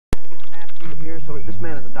here, so this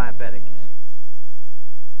man is a diabetic, you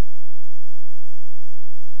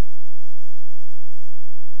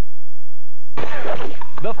see.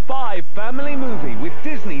 The 5 Family Movie with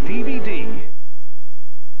Disney DVD.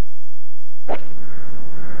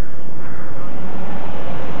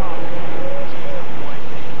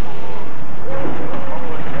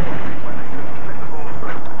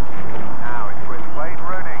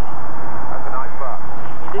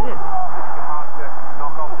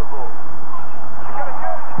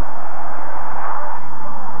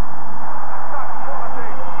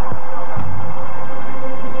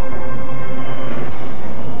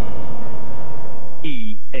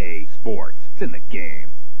 It's in the game.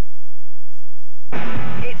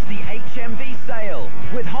 It's the HMV sale.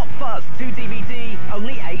 With Hot Fuzz 2 DVD,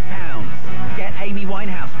 only £8. Get Amy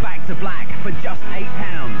Winehouse Back to Black for just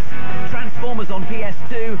 £8. Transformers on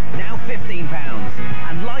PS2, now £15.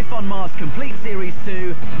 And Life on Mars Complete Series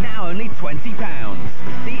 2, now only £20.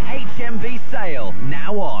 The HMV sale,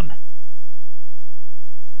 now on.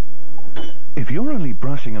 If you're only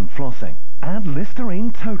brushing and flossing, add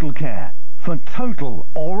Listerine Total Care for total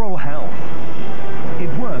oral health. It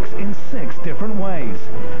works in 6 different ways,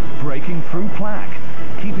 breaking through plaque,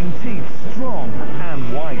 keeping teeth strong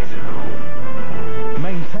and white,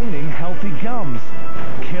 maintaining healthy gums,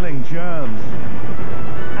 killing germs,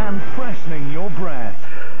 and freshening your breath.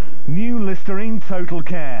 New Listerine Total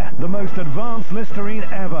Care, the most advanced Listerine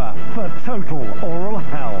ever for total oral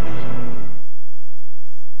health.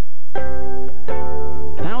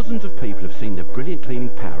 Thousands of people have seen the brilliant cleaning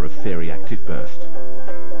power of Theory Active Burst.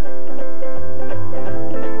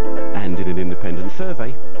 And in an independent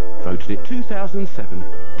survey, voted it 2007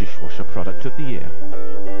 Dishwasher Product of the Year.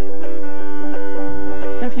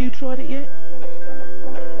 Have you tried it yet?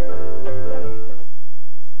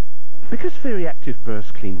 Because Theory Active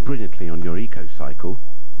Burst clean brilliantly on your eco-cycle,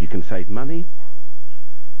 you can save money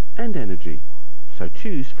and energy. So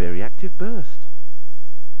choose Theory Active Burst.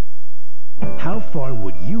 How far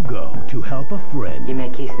would you go to help a friend? You may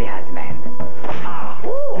kiss the husband.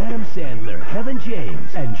 Adam Sandler, Kevin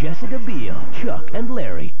James, and Jessica Biel, Chuck and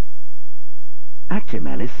Larry.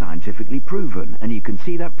 Actimel is scientifically proven, and you can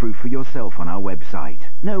see that proof for yourself on our website.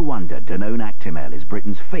 No wonder Danone Actimel is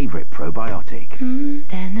Britain's favourite probiotic.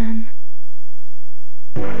 Danone.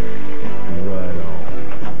 Right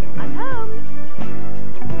on. I'm home.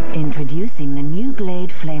 Introducing the new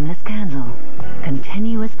Glade Flameless Candle.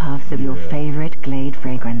 Continuous puffs of your favorite Glade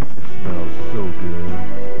fragrance. Smells so good.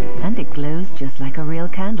 And it glows just like a real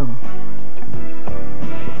candle.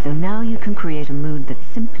 So now you can create a mood that's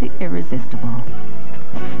simply irresistible.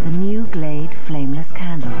 The new Glade Flameless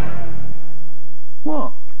Candle.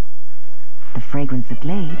 What? The fragrance of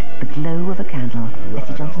Glade, the glow of a candle.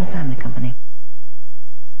 S.C. Johnson & Family Company.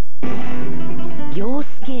 Your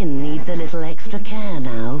skin needs a little extra care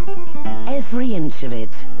now. Every inch of it.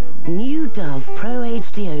 New Dove Pro Age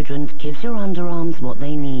Deodorant gives your underarms what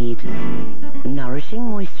they need. Nourishing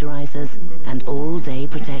moisturizers and all-day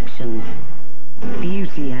protection.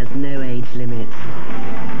 Beauty has no age limit.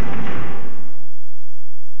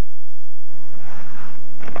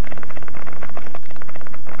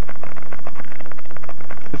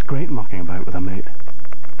 It's great mucking about with a mate.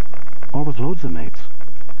 Or with loads of mates.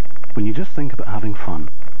 When you just think about having fun,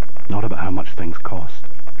 not about how much things cost.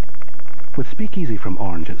 With Speakeasy from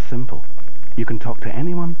Orange, it's simple. You can talk to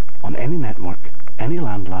anyone, on any network, any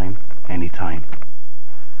landline, anytime.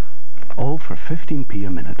 All for 15p a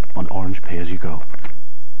minute on Orange Pay As You Go.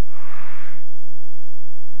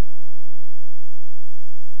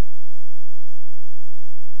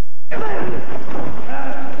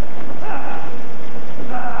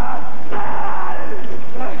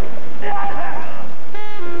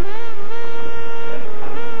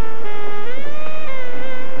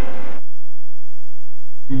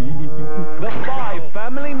 The 5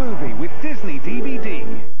 Family Movie with Disney DVD.